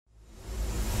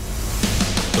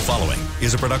following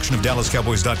is a production of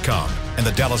DallasCowboys.com and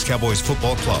the Dallas Cowboys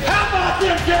Football Club. How about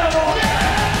them Cowboys?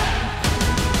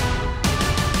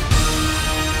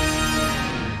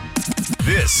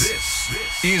 This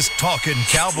is Talkin'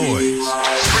 Cowboys.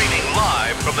 Streaming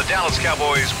live from the Dallas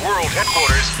Cowboys World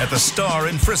Headquarters at the Star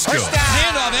in Frisco. First down,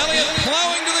 handoff, Elliott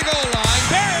plowing to the goal line.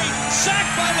 Buried,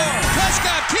 sacked by Lawrence.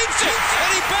 Prescott keeps it, and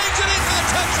he bangs it in for the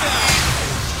touchdown.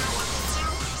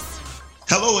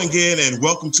 Hello again, and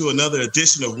welcome to another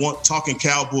edition of Talking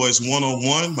Cowboys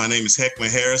One-on-One. My name is Heckman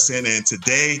Harrison, and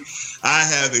today I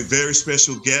have a very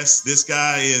special guest. This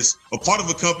guy is a part of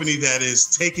a company that is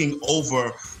taking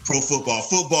over pro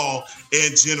football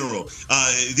in general.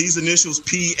 These initials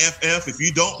PFF, if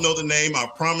you don't know the name, I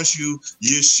promise you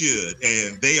should.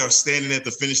 And they are standing at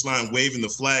the finish line waving the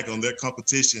flag on their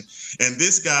competition. And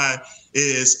this guy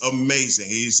is amazing.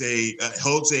 He's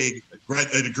holds a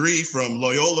degree from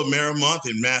Loyola Marymount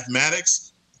in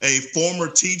mathematics, a former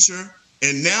teacher,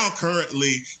 and now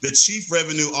currently the Chief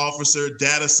Revenue Officer,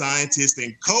 data scientist,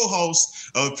 and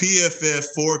co-host of PFF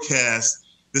Forecast.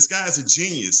 This guy's a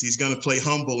genius. He's going to play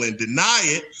humble and deny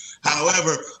it.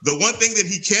 However, the one thing that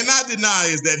he cannot deny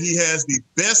is that he has the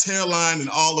best hairline in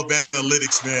all of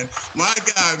analytics, man. My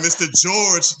guy, Mr.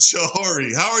 George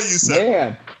Chahrouri. How are you, sir?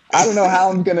 Man, I don't know how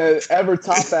I'm going to ever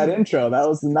top that intro. That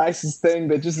was the nicest thing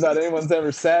that just about anyone's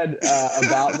ever said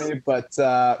about me. But,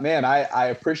 man, I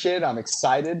appreciate it. I'm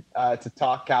excited to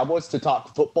talk Cowboys, to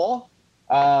talk football.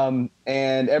 And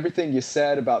everything you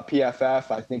said about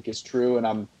PFF, I think is true. And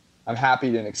I'm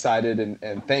happy and excited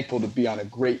and thankful to be on a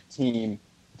great team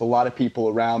with a lot of people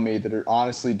around me that are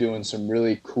honestly doing some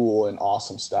really cool and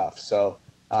awesome stuff. So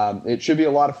it should be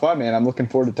a lot of fun, man. I'm looking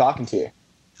forward to talking to you.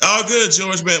 Oh, good,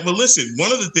 George, man. Well, listen,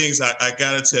 one of the things I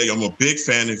got to tell you, I'm a big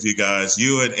fan of you guys.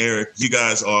 You and Eric, you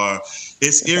guys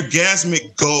it's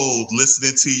orgasmic gold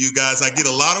listening to you guys. I get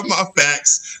a lot of my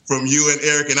facts from you and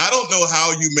Eric, and I don't know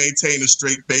how you maintain a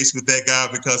straight face with that guy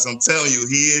because I'm telling you,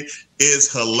 he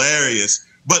is hilarious.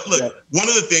 But look, One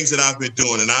of the things that I've been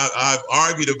doing, and I've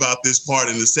argued about this part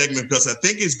in the segment because I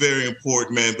think it's very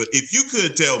important, man. But if you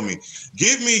could tell me,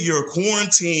 give me your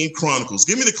quarantine chronicles,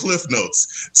 give me the cliff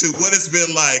notes to what it's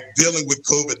been like dealing with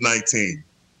COVID-19.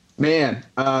 Man,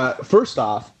 first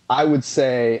off, I would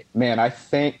say, man, I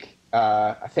thank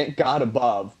God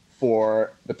above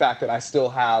for the fact that I still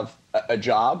have a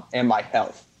job and my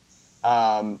health.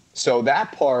 So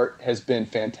that part has been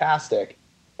fantastic.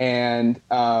 And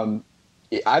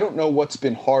I don't know what's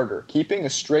been harder, keeping a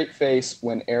straight face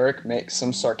when Eric makes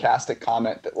some sarcastic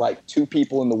comment that like two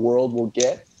people in the world will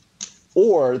get,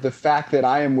 or the fact that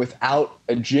I am without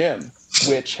a gym,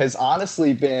 which has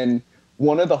honestly been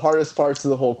one of the hardest parts of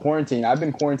the whole quarantine. I've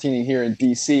been quarantining here in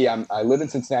D.C. I live in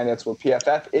Cincinnati. That's where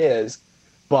PFF is.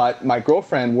 But my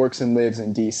girlfriend works and lives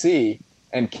in D.C.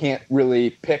 and can't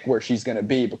really pick where she's going to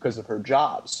be because of her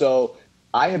job. So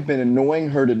I have been annoying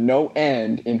her to no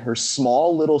end in her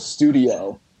small little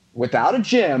studio without a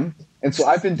gym. And so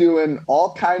I've been doing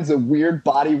all kinds of weird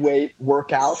body weight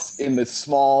workouts in this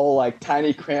small, like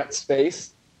tiny cramped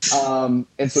space. And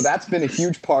so that's been a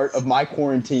huge part of my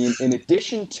quarantine. In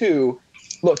addition to,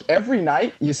 look, every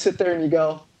night you sit there and you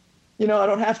go, I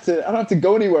don't have to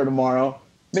go anywhere tomorrow.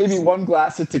 Maybe one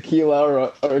glass of tequila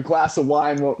or a glass of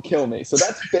wine won't kill me. So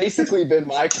that's basically been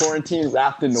my quarantine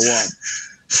wrapped into one.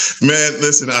 Man,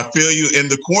 listen, I feel you. And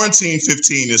the quarantine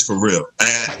 15 is for real.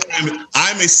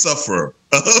 I'm a sufferer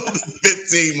of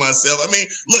 15 myself. I mean,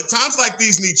 look, times like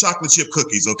these need chocolate chip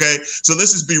cookies, okay? So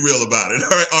let's just be real about it, all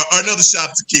right? Or another shot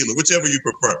of tequila, whichever you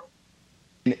prefer.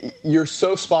 You're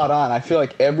so spot on. I feel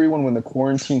like everyone, when the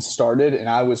quarantine started, and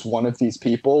I was one of these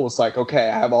people, was like, okay,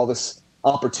 I have all this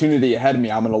opportunity ahead of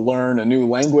me. I'm going to learn a new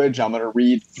language. I'm going to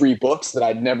read 3 books that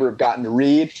I'd never have gotten to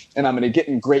read, and I'm going to get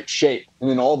in great shape. And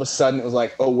then all of a sudden it was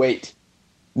like, oh, wait,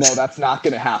 no, that's not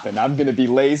going to happen. I'm going to be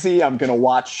lazy. I'm going to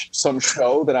watch some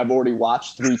show that I've already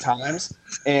watched 3 times.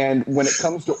 And when it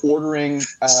comes to ordering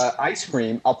ice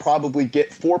cream, I'll probably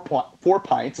get 4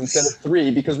 pints instead of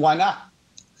 3 because why not?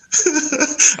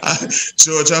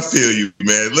 George, I feel you,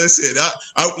 man. Listen,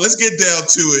 let's get down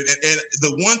to it. And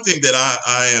the one thing that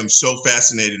I am so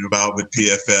fascinated about with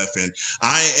PFF, and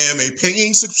I am a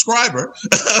paying subscriber to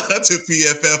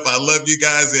PFF. I love you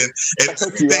guys. And I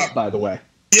hooked you up, by the way.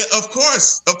 Yeah, of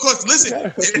course. Listen,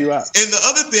 and the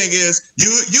other thing is,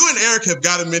 you and Eric have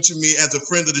got to mention me as a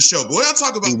friend of the show. But we'll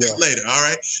talk about that later, all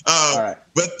right? All right.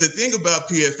 But the thing about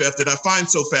PFF that I find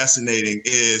so fascinating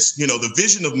is, the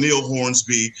vision of Neil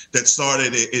Hornsby that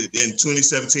started in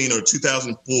 2017 or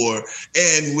 2004,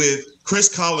 and with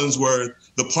Chris Collinsworth,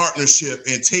 the partnership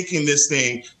and taking this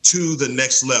thing to the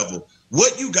next level.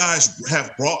 what you guys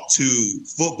have brought to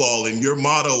football and your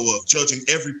motto of judging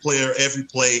every player, every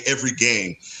play, every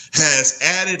game has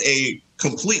added a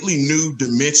completely new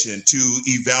dimension to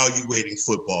evaluating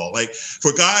football. Like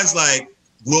for guys like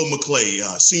Will McClay,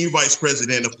 Senior Vice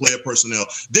President of Player Personnel,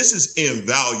 this is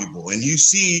invaluable. And you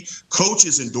see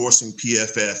coaches endorsing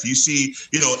PFF. You see,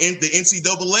 in the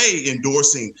NCAA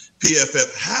endorsing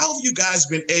PFF. How have you guys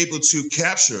been able to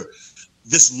capture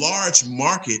this large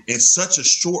market in such a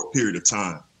short period of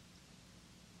time?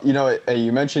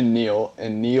 You mentioned Neil,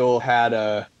 and Neil had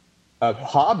a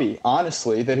hobby,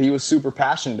 honestly, that he was super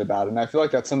passionate about. And I feel like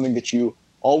that's something that you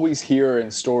always hear in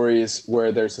stories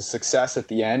where there's a success at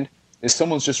the end, is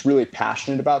someone's just really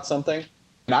passionate about something.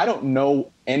 And I don't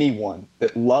know anyone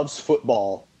that loves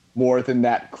football more than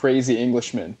that crazy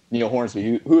Englishman, Neil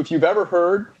Hornsby, who if you've ever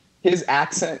heard, his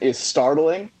accent is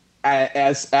startling,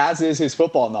 as is his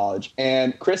football knowledge.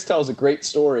 And Chris tells a great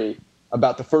story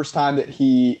about the first time that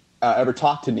he ever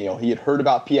talked to Neil. He had heard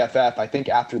about PFF, I think,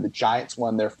 after the Giants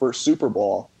won their first Super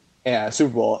Bowl, and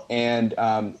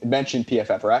mentioned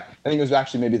PFF, right? I think it was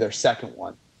actually maybe their second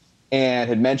one, and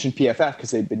had mentioned PFF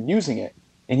because they'd been using it.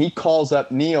 And he calls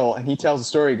up Neil, and he tells the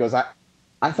story. He goes,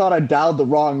 I thought I dialed the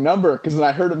wrong number, because when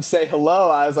I heard him say hello,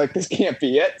 I was like, this can't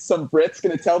be it. Some Brit's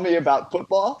going to tell me about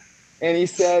football. And he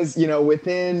says,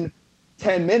 within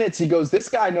 10 minutes, he goes, this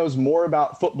guy knows more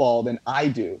about football than I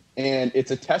do. And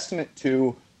it's a testament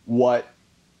to what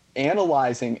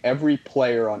analyzing every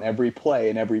player on every play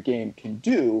in every game can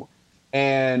do,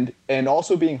 and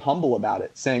also being humble about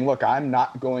it, saying, look, I'm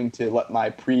not going to let my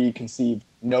preconceived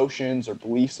notions or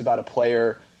beliefs about a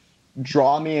player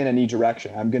draw me in any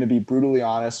direction. I'm going to be brutally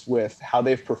honest with how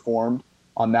they've performed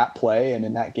on that play and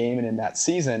in that game and in that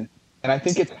season. And I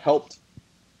think it's helped,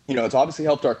 it's obviously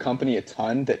helped our company a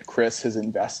ton that Chris has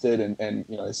invested and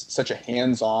is such a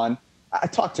hands-on. I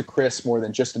talk to Chris more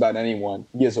than just about anyone.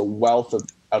 He has a wealth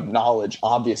of knowledge,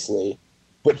 obviously,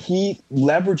 but he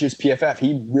leverages PFF.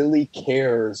 He really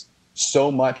cares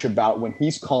so much about, when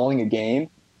he's calling a game,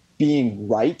 being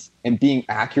right and being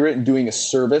accurate and doing a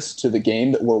service to the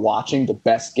game that we're watching, the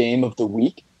best game of the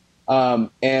week.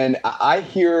 And I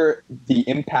hear the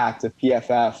impact of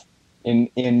PFF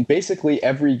in basically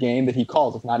every game that he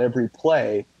calls, if not every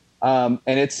play. And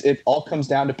it all comes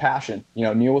down to passion.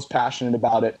 Neil was passionate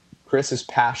about it. Chris is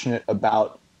passionate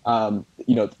about,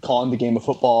 calling the game of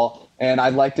football. And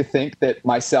I'd like to think that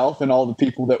myself and all the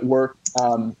people that work,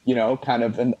 kind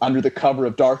of under the cover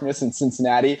of darkness in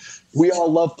Cincinnati, we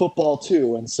all love football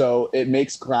too. And so it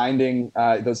makes grinding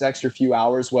those extra few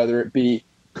hours, whether it be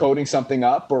coding something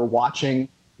up or watching,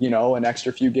 an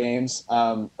extra few games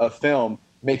of film,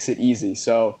 makes it easy.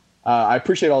 So I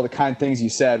appreciate all the kind things you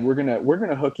said. We're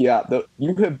gonna hook you up.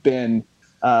 You have been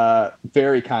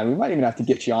very kind. We might even have to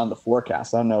get you on the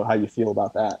forecast. I don't know how you feel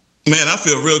about that. Man, I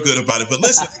feel real good about it. But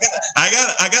listen, I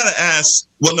gotta ask.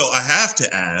 Well, no, I have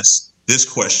to ask this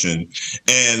question.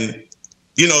 And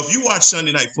if you watch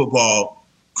Sunday Night Football,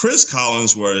 Chris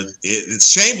Collinsworth, it's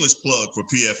shameless plug for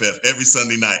PFF every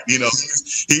Sunday night.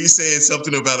 He's saying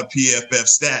something about a PFF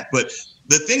stat. But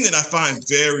the thing that I find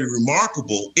very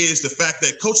remarkable is the fact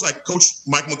that Coach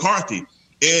Mike McCarthy,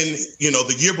 in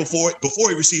the year before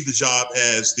he received the job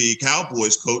as the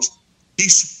Cowboys coach,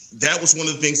 that was one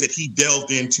of the things that he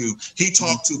delved into. He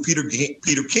talked to Peter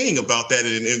King about that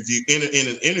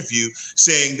in an interview,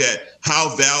 saying that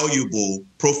how valuable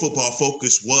Pro Football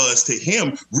Focus was to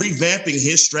him, revamping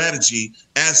his strategy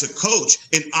as a coach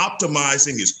and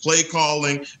optimizing his play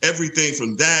calling, everything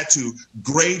from that to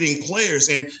grading players.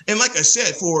 And like I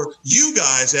said, for you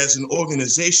guys as an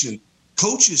organization,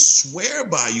 coaches swear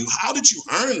by you. How did you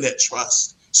earn that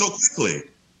trust so quickly?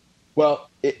 Well,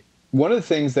 one of the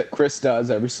things that Chris does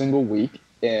every single week,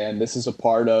 and this is a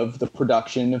part of the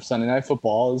production of Sunday Night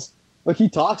Football, is he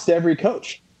talks to every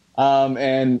coach.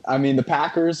 And I mean, the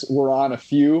Packers were on a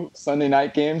few Sunday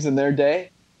night games in their day.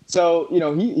 So,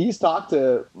 he's talked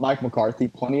to Mike McCarthy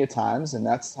plenty of times, and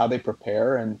that's how they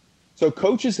prepare. And so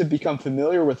coaches have become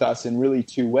familiar with us in really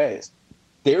two ways.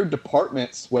 Their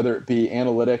departments, whether it be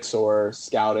analytics or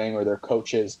scouting or their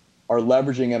coaches, are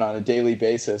leveraging it on a daily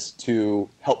basis to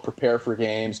help prepare for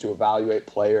games, to evaluate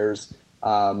players,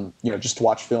 just to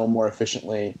watch film more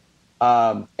efficiently.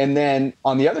 And then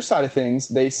on the other side of things,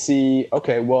 they see,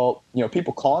 okay, well,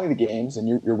 people calling the games, and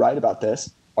you're right about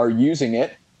this, are using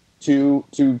it to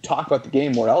talk about the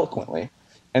game more eloquently.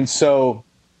 And so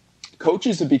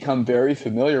coaches have become very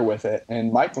familiar with it.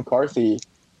 And Mike McCarthy,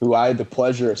 who I had the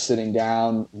pleasure of sitting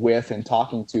down with and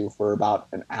talking to for about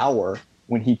an hour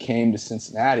when he came to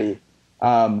Cincinnati,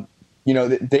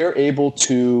 they're able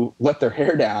to let their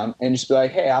hair down and just be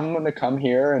like, hey, I'm going to come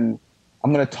here and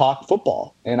I'm going to talk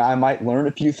football, and I might learn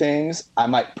a few things. I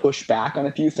might push back on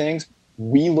a few things.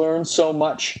 We learn so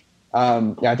much.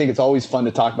 I think it's always fun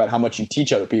to talk about how much you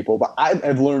teach other people, but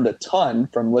I've learned a ton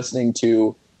from listening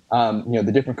to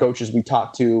the different coaches we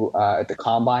talked to at the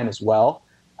Combine as well.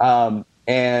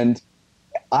 And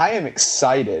I am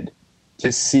excited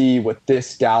to see what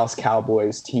this Dallas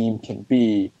Cowboys team can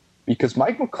be, because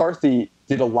Mike McCarthy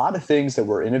did a lot of things that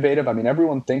were innovative. I mean,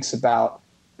 everyone thinks about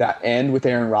that end with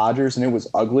Aaron Rodgers, and it was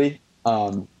ugly.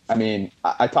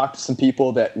 I talked to some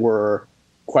people that were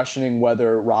questioning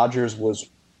whether Rodgers was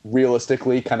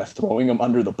realistically kind of throwing him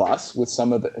under the bus with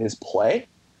some of his play.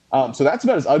 So that's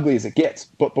about as ugly as it gets.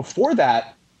 But before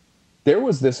that, there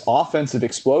was this offensive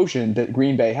explosion that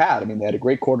Green Bay had. I mean, they had a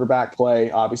great quarterback play.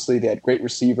 Obviously, they had great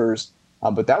receivers.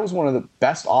 But that was one of the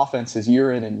best offenses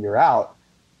year in and year out.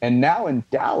 And now in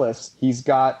Dallas, he's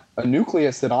got a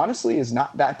nucleus that honestly is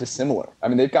not that dissimilar. I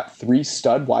mean, they've got 3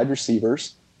 stud wide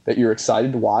receivers that you're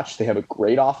excited to watch. They have a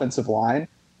great offensive line.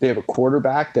 They have a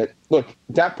quarterback that, look,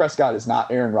 Dak Prescott is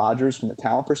not Aaron Rodgers from a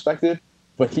talent perspective,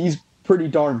 but he's pretty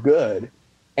darn good.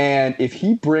 And if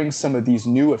he brings some of these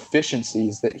new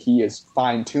efficiencies that he is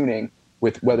fine-tuning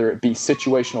with, whether it be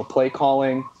situational play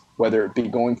calling, whether it be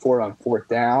going for it on 4th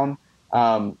down,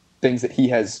 things that he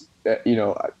has,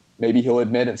 maybe he'll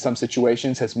admit in some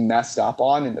situations has messed up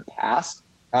on in the past,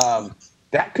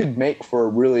 that could make for a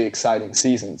really exciting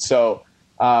season. So,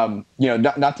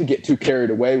 not to get too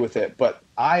carried away with it, but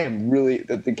I am really –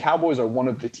 the Cowboys are one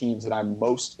of the teams that I'm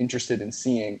most interested in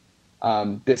seeing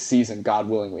this season, God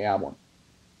willing we have one.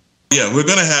 Yeah, we're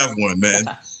going to have one, man.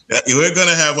 We're going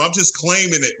to have one. I'm just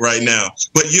claiming it right now.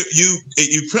 But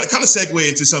you kind of segue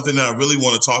into something that I really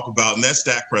want to talk about, and that's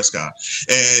Dak Prescott.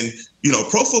 And,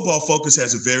 Pro Football Focus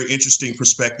has a very interesting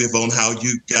perspective on how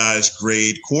you guys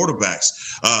grade quarterbacks.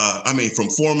 From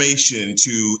formation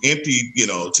to empty,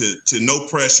 to no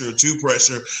pressure, to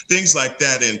pressure, things like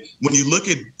that. And when you look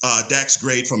at Dak's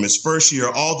grade from his first year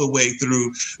all the way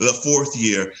through the 4th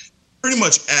year, pretty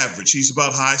much average. He's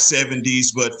about high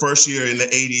 70s, but first year in the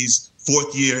 80s,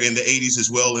 4th year in the 80s as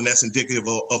well, and that's indicative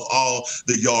of all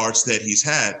the yards that he's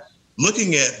had.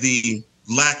 Looking at the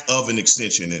lack of an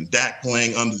extension and Dak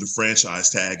playing under the franchise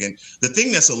tag, and the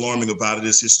thing that's alarming about it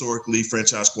is historically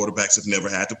franchise quarterbacks have never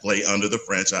had to play under the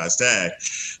franchise tag.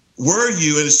 Were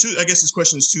you, and I guess this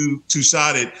question is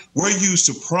two-sided, were you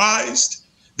surprised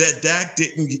that Dak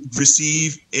didn't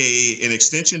receive an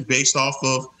extension based off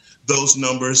of those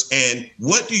numbers? And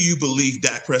what do you believe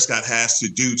Dak Prescott has to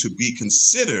do to be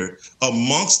considered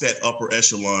amongst that upper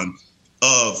echelon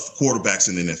of quarterbacks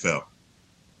in the NFL?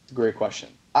 It's a great question.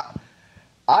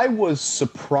 I was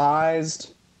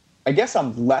surprised. I guess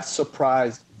I'm less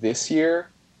surprised this year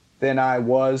than I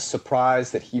was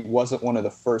surprised that he wasn't one of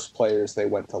the first players they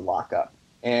went to lock up.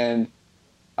 And,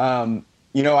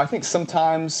 I think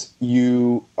sometimes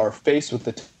you are faced with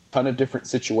the ton of different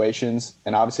situations,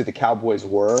 and obviously the Cowboys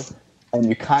were, and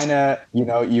you kind of,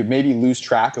 you maybe lose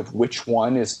track of which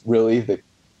one is really the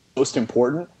most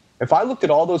important. If I looked at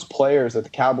all those players that the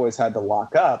Cowboys had to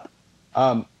lock up,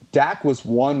 Dak was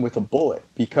one with a bullet,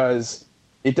 because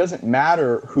it doesn't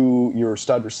matter who your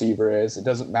stud receiver is. It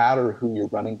doesn't matter who your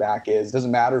running back is. It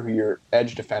doesn't matter who your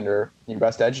your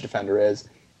best edge defender is,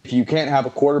 if you can't have a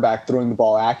quarterback throwing the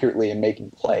ball accurately and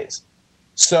making plays.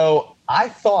 So I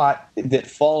thought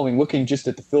that looking just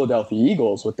at the Philadelphia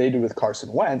Eagles, what they did with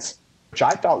Carson Wentz, which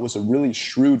I thought was a really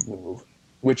shrewd move,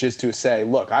 which is to say,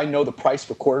 look, I know the price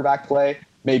for quarterback play,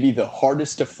 maybe the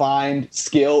hardest to find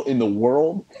skill in the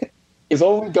world, is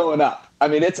only going up. I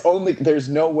mean, there's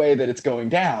no way that it's going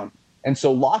down. And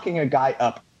so locking a guy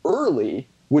up early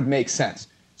would make sense.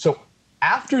 So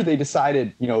after they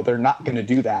decided, they're not going to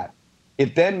do that,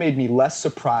 it then made me less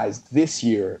surprised this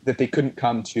year that they couldn't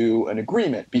come to an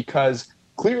agreement, because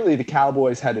clearly the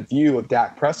Cowboys had a view of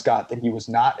Dak Prescott that he was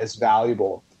not as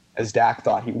valuable as Dak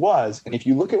thought he was. And if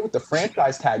you look at what the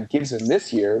franchise tag gives him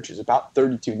this year, which is about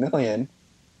 $32 million,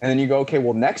 and then you go, okay,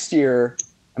 well, next year,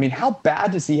 how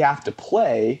bad does he have to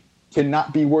play to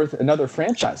not be worth another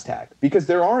franchise tag? Because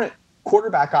there aren't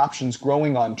quarterback options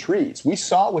growing on trees. We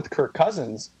saw with Kirk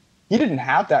Cousins, he didn't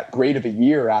have that great of a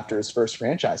year after his first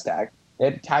franchise tag. They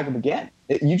had to tag him again.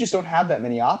 You just don't have that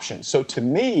many options. So to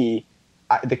me,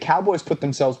 the Cowboys put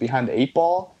themselves behind the 8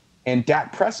 ball, and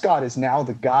Dak Prescott is now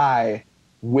the guy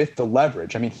with the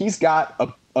leverage. He's got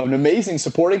an amazing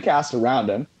supporting cast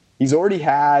around him. He's already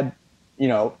had,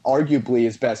 arguably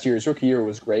his best year. His rookie year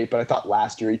was great, but I thought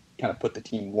last year he kind of put the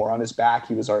team more on his back.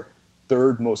 He was our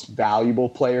 3rd most valuable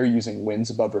player using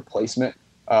wins above replacement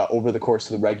over the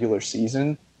course of the regular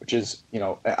season, which is,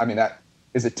 that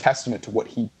is a testament to what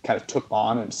he kind of took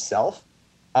on himself.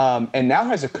 And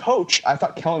now as a coach, I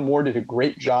thought Kellen Moore did a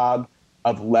great job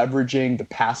of leveraging the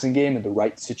passing game in the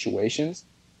right situations.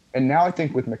 And now I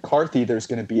think with McCarthy, there's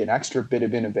going to be an extra bit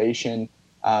of innovation,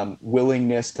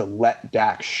 willingness to let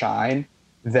Dak shine,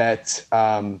 that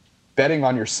betting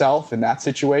on yourself in that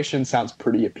situation sounds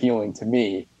pretty appealing to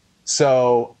me.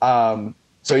 So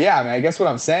yeah, I mean, I guess what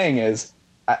I'm saying is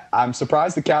I'm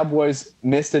surprised the Cowboys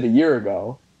missed it a year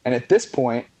ago. And at this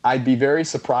point, I'd be very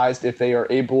surprised if they are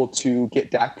able to get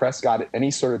Dak Prescott at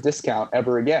any sort of discount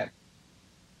ever again.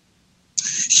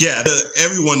 Yeah,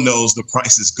 everyone knows the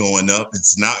price is going up.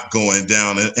 It's not going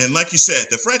down. And like you said,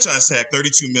 the franchise tag,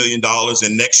 $32 million,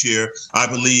 and next year, I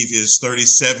believe, is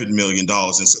 $37 million.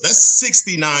 And so that's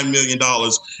 $69 million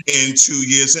in 2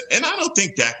 years. And I don't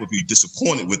think Dak would be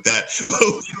disappointed with that.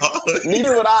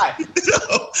 Neither would I.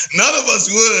 None of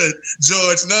us would,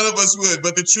 George. None of us would.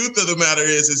 But the truth of the matter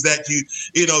is that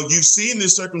you've seen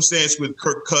this circumstance with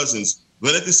Kirk Cousins.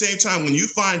 But at the same time, when you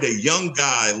find a young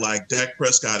guy like Dak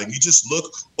Prescott and you just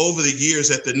look over the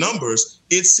years at the numbers,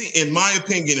 it's, in my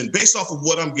opinion, and based off of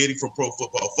what I'm getting from Pro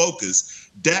Football Focus,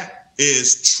 Dak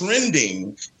is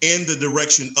trending in the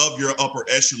direction of your upper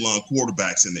echelon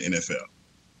quarterbacks in the NFL.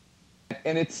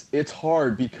 And it's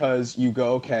hard because you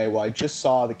go, okay, well, I just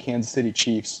saw the Kansas City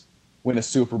Chiefs win a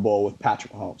Super Bowl with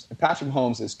Patrick Mahomes. And Patrick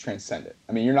Mahomes is transcendent.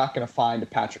 I mean, you're not going to find a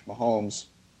Patrick Mahomes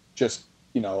just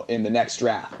in the next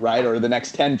draft, right? Or the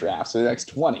next 10 drafts or the next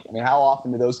 20. I mean, how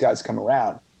often do those guys come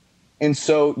around? And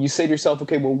so you say to yourself,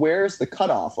 okay, well, where's the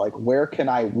cutoff? Like, where can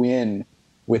I win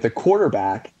with a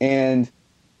quarterback? And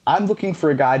I'm looking for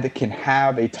a guy that can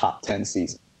have a top 10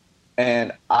 season.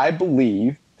 And I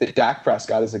believe that Dak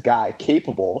Prescott is a guy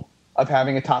capable of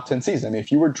having a top 10 season. I mean, if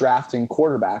you were drafting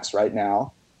quarterbacks right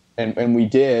now, and we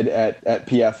did at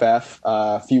PFF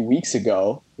a few weeks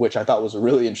ago, which I thought was a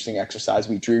really interesting exercise.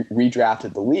 We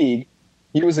redrafted the league.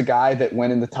 He was a guy that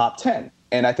went in the top 10.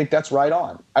 And I think that's right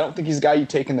on. I don't think he's a guy you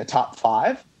take in the top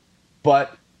 5,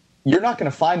 but you're not going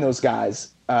to find those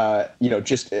guys,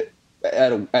 just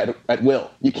at will.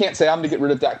 You can't say, I'm going to get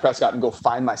rid of Dak Prescott and go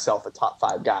find myself a top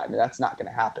 5 guy. I mean, that's not going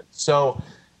to happen. So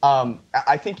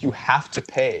I think you have to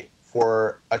pay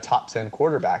for a top 10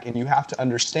 quarterback, and you have to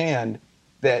understand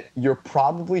that you're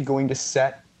probably going to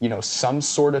set, some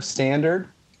sort of standard.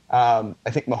 I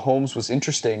think Mahomes was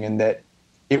interesting in that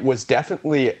it was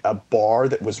definitely a bar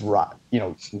that was,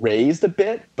 raised a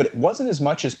bit, but it wasn't as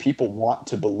much as people want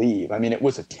to believe. I mean, it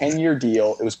was a 10-year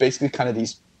deal. It was basically kind of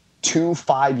these 2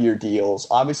 5-year deals.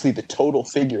 Obviously, the total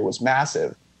figure was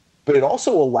massive, but it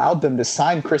also allowed them to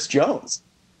sign Chris Jones.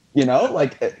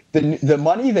 Like the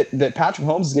money that Patrick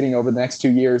Mahomes is getting over the next 2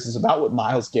 years is about what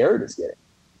Myles Garrett is getting.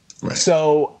 Right.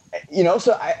 So,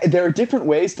 there are different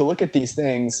ways to look at these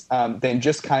things than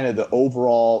just kind of the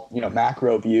overall,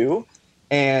 macro view.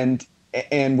 And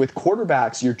with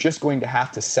quarterbacks, you're just going to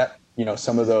have to set,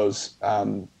 some of those,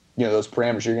 those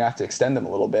parameters. You're going to have to extend them a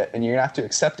little bit, and you're going to have to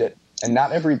accept it. And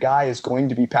not every guy is going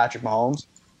to be Patrick Mahomes.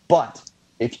 But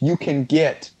if you can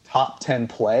get top 10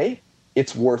 play,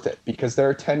 it's worth it because there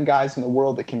are 10 guys in the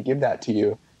world that can give that to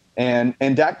you. And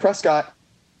Dak Prescott,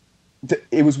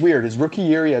 it was weird. His rookie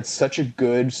year, he had such a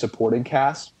good supporting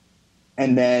cast.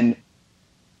 And then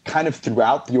kind of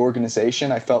throughout the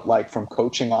organization, I felt like from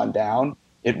coaching on down,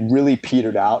 it really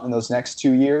petered out in those next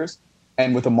 2 years.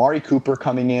 And with Amari Cooper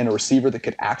coming in, a receiver that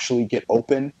could actually get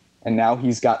open, and now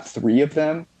he's got 3 of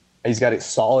them. He's got a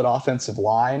solid offensive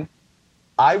line.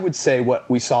 I would say what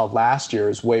we saw last year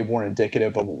is way more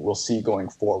indicative of what we'll see going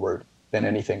forward than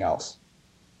anything else.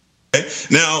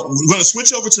 Now we're going to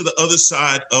switch over to the other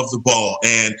side of the ball,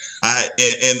 and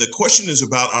the question is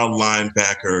about our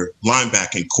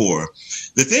linebacking core.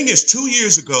 The thing is, 2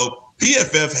 years ago,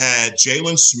 PFF had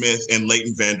Jalen Smith and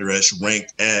Leighton Vander Esch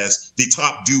ranked as the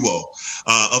top duo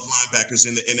of linebackers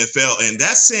in the NFL, and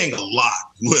that's saying a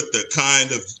lot with the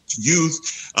kind of youth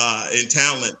and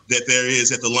talent that there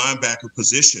is at the linebacker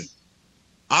position.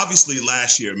 Obviously,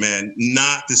 last year, man,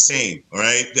 not the same, all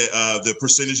right? The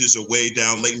percentages are way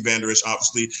down. Leighton Vander Esch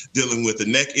obviously dealing with the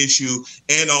neck issue.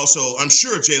 And also, I'm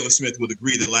sure Jalen Smith would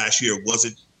agree that last year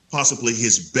wasn't possibly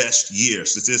his best year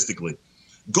statistically.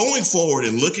 Going forward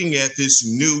and looking at this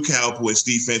new Cowboys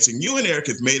defense, and you and Eric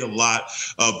have made a lot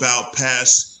about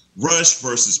pass rush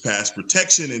versus pass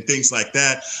protection and things like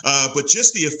that, but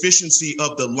just the efficiency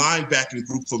of the linebacking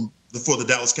group for the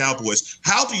Dallas Cowboys.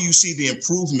 How do you see the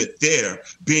improvement there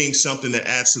being something that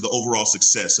adds to the overall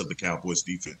success of the Cowboys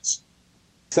defense?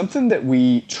 Something that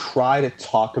we try to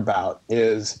talk about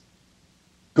is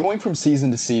going from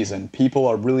season to season, people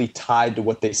are really tied to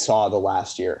what they saw the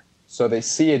last year. So they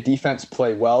see a defense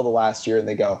play well the last year and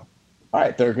they go, all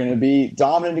right, they're going to be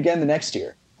dominant again the next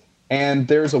year. And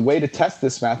there's a way to test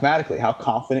this mathematically. How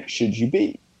confident should you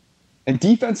be? And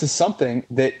defense is something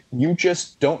that you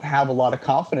just don't have a lot of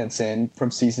confidence in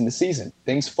from season to season.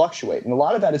 Things fluctuate. And a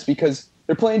lot of that is because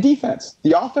they're playing defense.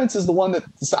 The offense is the one that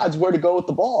decides where to go with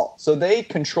the ball. So they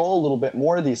control a little bit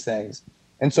more of these things.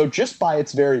 And so just by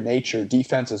its very nature,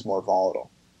 defense is more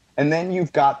volatile. And then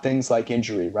you've got things like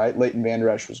injury, right? Leighton Vander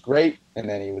Esch was great, and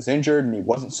then he was injured, and he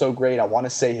wasn't so great. I want to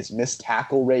say his missed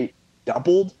tackle rate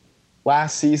doubled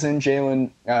last season.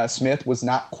 Jalen Smith was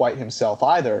not quite himself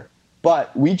either.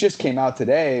 But we just came out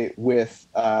today with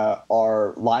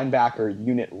our linebacker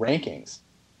unit rankings.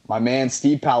 My man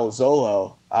Steve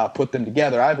Palazzolo put them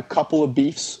together. I have a couple of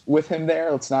beefs with him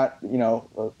there. Let's not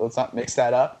mix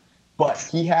that up. But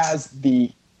he has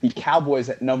the Cowboys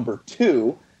at number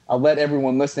 2. I'll let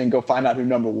everyone listening go find out who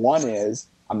number 1 is.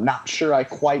 I'm not sure I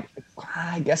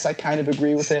guess I kind of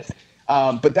agree with it.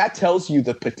 But that tells you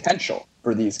the potential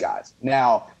for these guys.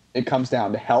 Now, it comes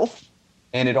down to health.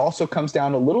 And it also comes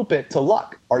down a little bit to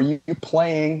luck. Are you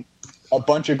playing a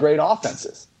bunch of great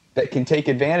offenses that can take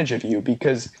advantage of you?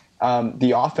 Because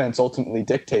the offense ultimately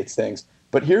dictates things.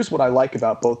 But here's what I like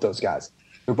about both those guys.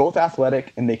 They're both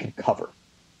athletic and they can cover.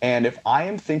 And if I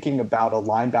am thinking about a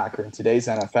linebacker in today's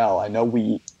NFL, I know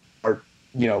we are,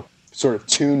 sort of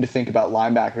tuned to think about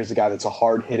linebacker as a guy that's a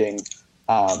hard-hitting,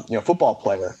 football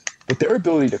player. But their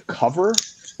ability to cover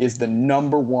is the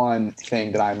number one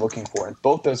thing that I'm looking for. And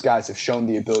both those guys have shown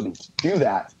the ability to do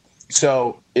that.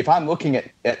 So if I'm looking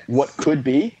at what could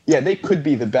be, they could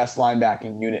be the best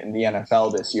linebacking unit in the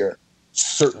NFL this year,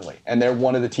 certainly. And they're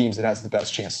one of the teams that has the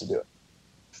best chance to do it.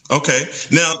 Okay.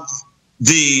 Now,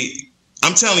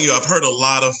 I'm telling you, I've heard a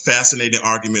lot of fascinating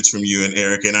arguments from you and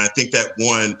Eric, and I think that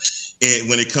one,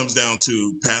 when it comes down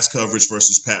to pass coverage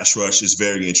versus pass rush, is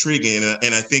very intriguing.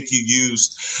 And I think you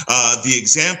used the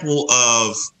example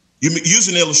of you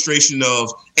used an illustration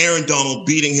of Aaron Donald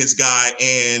beating his guy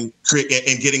and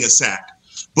getting a sack,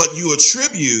 but you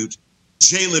attribute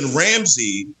Jalen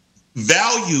Ramsey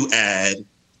value add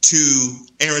to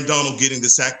Aaron Donald getting the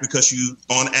sack because you,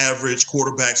 on average,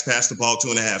 quarterbacks pass the ball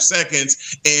 2.5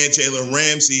 seconds, and Jalen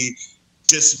Ramsey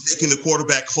just making the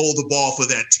quarterback hold the ball for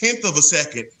that 1/10 of a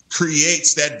second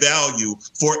creates that value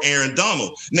for Aaron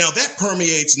Donald. Now, that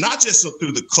permeates not just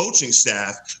through the coaching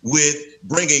staff with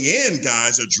bringing in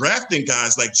guys or drafting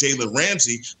guys like Jalen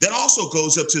Ramsey, that also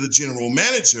goes up to the general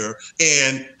manager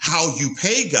and how you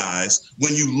pay guys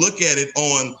when you look at it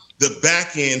on the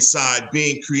back end side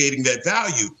creating that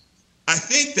value. I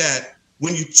think that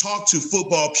when you talk to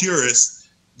football purists,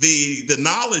 the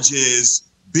knowledge is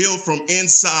build from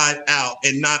inside out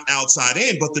and not outside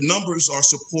in, but the numbers are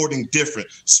supporting different.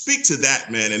 Speak to that,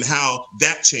 man, and how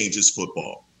that changes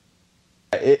football.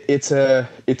 It's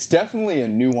definitely a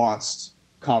nuanced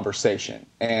conversation.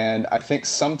 And I think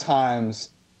sometimes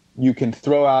you can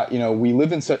throw out, we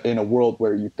live in a world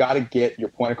where you've got to get your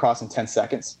point across in 10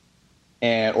 seconds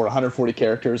or 140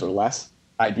 characters or less,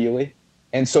 ideally.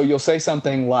 And so you'll say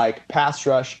something like pass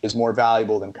rush is more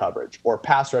valuable than coverage, or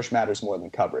pass rush matters more than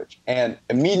coverage. And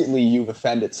immediately you've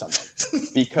offended someone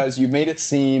because you've made it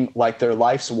seem like their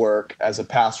life's work as a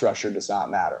pass rusher does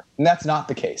not matter. And that's not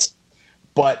the case.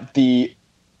 But the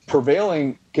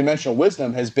prevailing conventional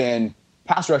wisdom has been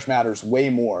pass rush matters way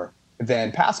more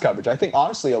than pass coverage. I think,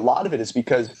 honestly, a lot of it is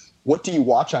because what do you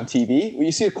watch on TV? Well,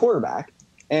 you see a quarterback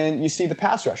and you see the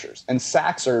pass rushers. And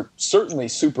sacks are certainly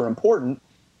super important.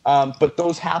 But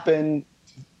those happen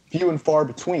few and far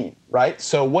between, right?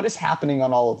 So what is happening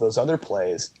on all of those other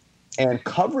plays? And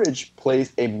coverage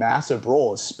plays a massive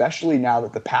role, especially now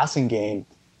that the passing game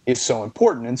is so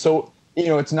important. And so,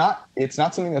 it's not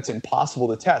something that's impossible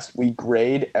to test. We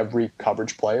grade every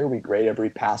coverage player. We grade every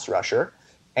pass rusher.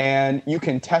 And you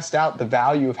can test out the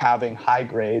value of having high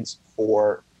grades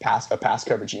for a pass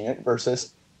coverage unit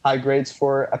versus high grades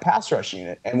for a pass rush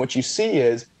unit. And what you see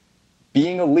is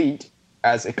being elite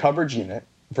as a coverage unit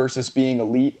versus being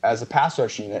elite as a pass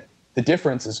rush unit, the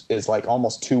difference is like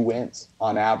almost 2 wins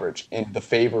on average in the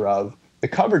favor of the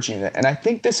coverage unit. And I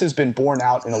think this has been borne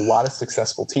out in a lot of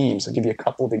successful teams. I'll give you a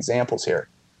couple of examples here.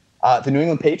 The New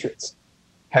England Patriots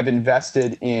have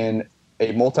invested in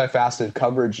a multifaceted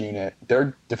coverage unit.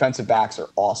 Their defensive backs are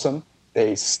awesome.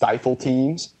 They stifle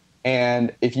teams.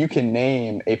 And if you can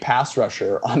name a pass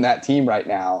rusher on that team right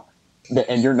now,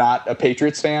 and you're not a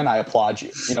Patriots fan, I applaud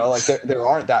you. There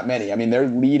aren't that many. I mean, their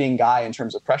leading guy in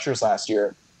terms of pressures last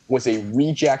year was a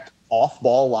reject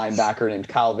off-ball linebacker named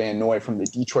Kyle Van Noy from the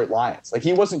Detroit Lions.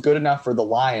 He wasn't good enough for the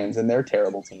Lions and their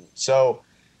terrible team. So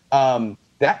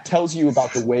that tells you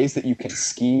about the ways that you can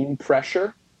scheme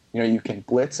pressure. You can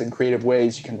blitz in creative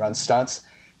ways. You can run stunts.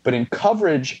 But in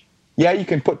coverage, yeah, you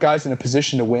can put guys in a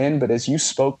position to win, but as you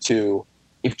spoke to,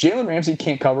 if Jalen Ramsey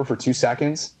can't cover for 2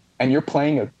 seconds and you're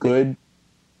playing a good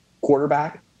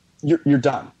quarterback, you're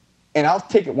done. And I'll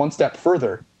take it one step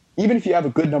further. Even if you have a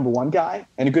good number 1 guy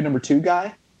and a good number 2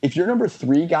 guy, if your number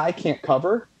 3 guy can't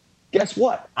cover, guess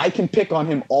what? I can pick on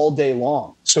him all day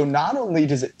long. So not only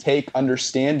does it take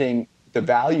understanding the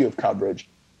value of coverage,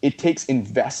 it takes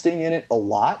investing in it a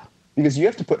lot because you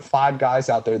have to put 5 guys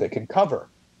out there that can cover.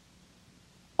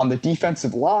 On the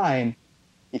defensive line,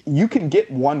 you can get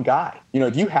 1 guy.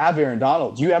 If you have Aaron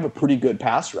Donald, you have a pretty good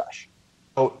pass rush.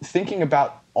 So thinking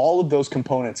about all of those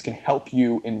components can help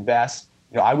you invest.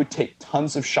 I would take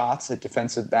tons of shots at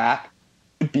defensive back.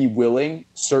 Would be willing,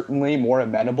 certainly more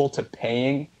amenable to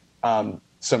paying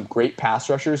some great pass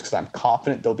rushers because I'm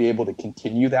confident they'll be able to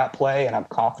continue that play, and I'm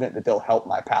confident that they'll help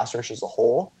my pass rush as a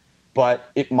whole.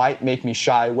 But it might make me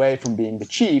shy away from being the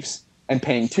Chiefs and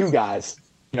paying 2 guys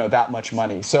that much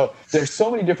money. So there's so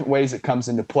many different ways it comes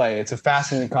into play. It's a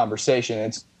fascinating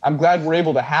conversation. I'm glad we're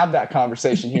able to have that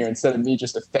conversation here instead of me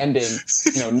just offending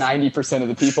 90% of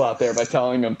the people out there by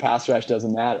telling them pass rush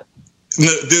doesn't matter. No,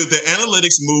 dude, the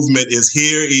analytics movement is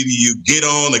here. Either you get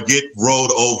on or get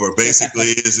rolled over,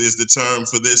 basically, is the term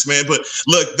for this, man. But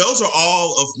look, those are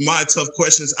all of my tough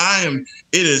questions. I'm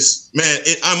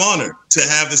honored to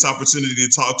have this opportunity to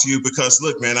talk to you because,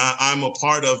 look, man, I'm a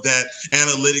part of that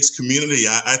analytics community.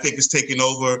 I think it's taking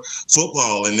over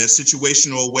football, and that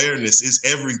situational awareness is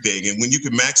everything. And when you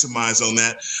can maximize on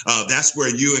that, that's where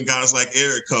you and guys like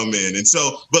Eric come in. And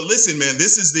so, but listen, man,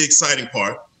 this is the exciting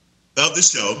part of the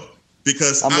show.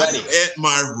 Because I'm at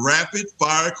my rapid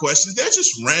fire questions. They're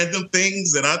just random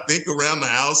things that I think around the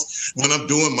house when I'm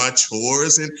doing my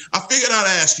chores. And I figured I'd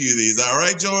ask you these. All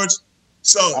right, George?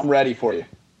 So I'm ready for you.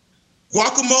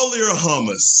 Guacamole or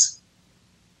hummus?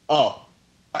 Oh,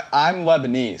 I'm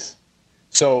Lebanese.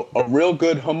 So a real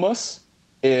good hummus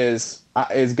is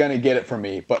going to get it from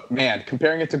me. But, man,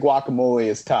 comparing it to guacamole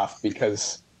is tough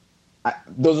because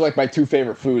those are like my 2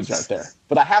 favorite foods right there.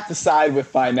 But I have to side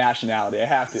with my nationality. I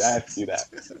have to do that.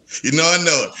 I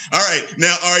know it. All right.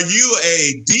 Now, are you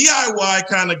a DIY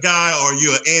kind of guy or are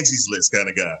you an Angie's List kind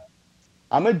of guy?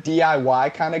 I'm a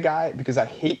DIY kind of guy because I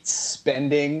hate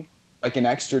spending like an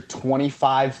extra $25,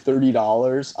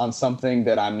 $30 on something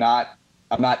that I'm not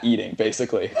eating,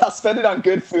 basically. I'll spend it on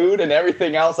good food and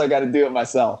everything else I got to do it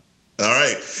myself. All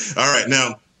right.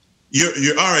 Now,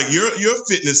 You're all right. You're a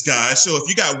fitness guy. So if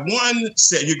you got one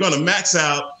set, you're going to max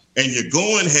out and you're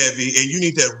going heavy and you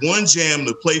need that one jam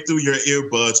to play through your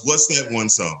earbuds. What's that one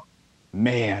song?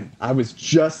 Man, I was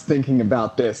just thinking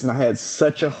about this and I had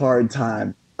such a hard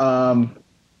time. I'm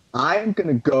going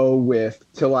to go with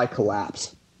Till I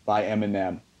Collapse by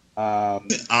Eminem. All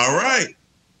right.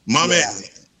 My man.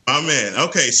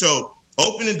 Okay. So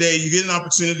opening day, you get an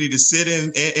opportunity to sit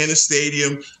in a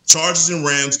stadium, Chargers and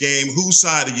Rams game. Whose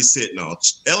side are you sitting on?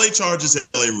 LA Chargers and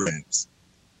LA Rams?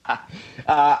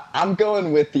 I'm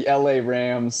going with the LA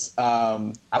Rams.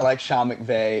 I like Sean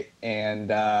McVay, and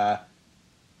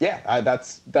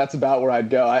that's about where I'd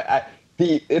go.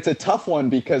 It's a tough one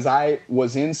because I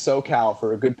was in SoCal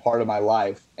for a good part of my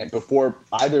life, and before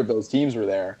either of those teams were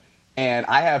there, and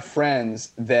I have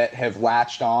friends that have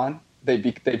latched on.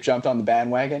 They've jumped on the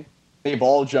bandwagon. They've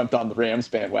all jumped on the Rams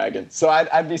bandwagon. So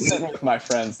I'd be sitting with my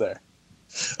friends there.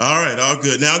 All right, all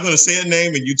good. Now I'm going to say a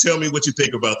name, and you tell me what you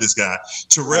think about this guy.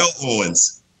 Terrell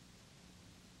Owens.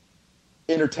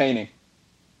 Entertaining.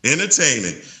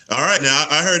 All right, now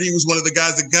I heard he was one of the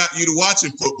guys that got you to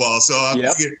watching football. So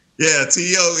I figured,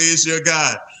 T.O. is your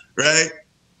guy, right?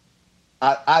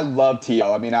 I love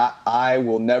T.O. I mean, I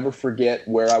will never forget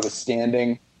where I was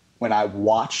standing when I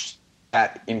watched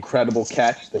that incredible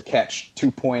catch, the catch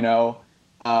 2.0.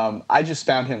 I just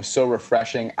found him so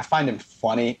refreshing. I find him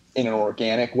funny in an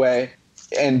organic way.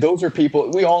 And those are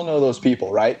people, we all know those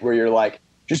people, right? Where you're like,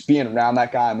 just being around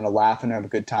that guy, I'm going to laugh and have a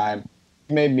good time.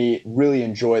 He made me really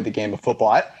enjoy the game of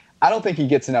football. I don't think he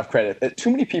gets enough credit.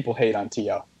 Too many people hate on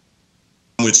T.O.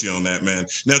 I'm with you on that, man.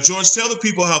 Now, George, tell the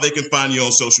people how they can find you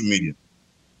on social media. You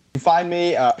can find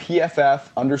me,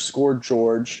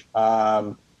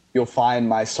 PFF_George. You'll find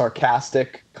my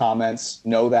sarcastic comments,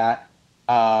 know that.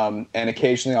 And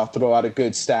occasionally I'll throw out a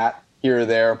good stat here or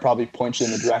there, probably point you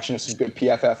in the direction of some good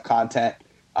PFF content.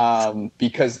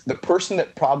 Because the person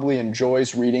that probably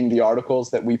enjoys reading the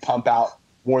articles that we pump out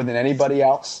more than anybody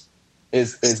else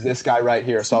is this guy right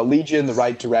here. So I'll lead you in the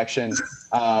right direction.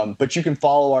 But you can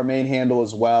follow our main handle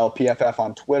as well, PFF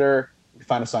on Twitter. You can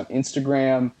find us on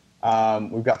Instagram.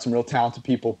 We've got some real talented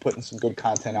people putting some good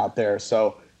content out there.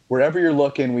 So wherever you're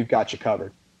looking, we've got you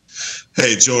covered.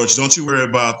 Hey, George, don't you worry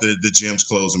about the gyms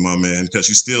closing, my man, because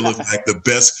you still look like the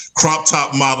best crop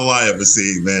top model I ever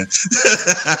seen, man.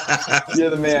 You're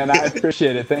the man. I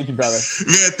appreciate it. Thank you, brother.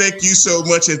 Man, thank you so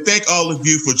much. And thank all of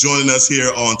you for joining us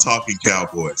here on Talking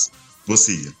Cowboys. We'll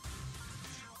see you.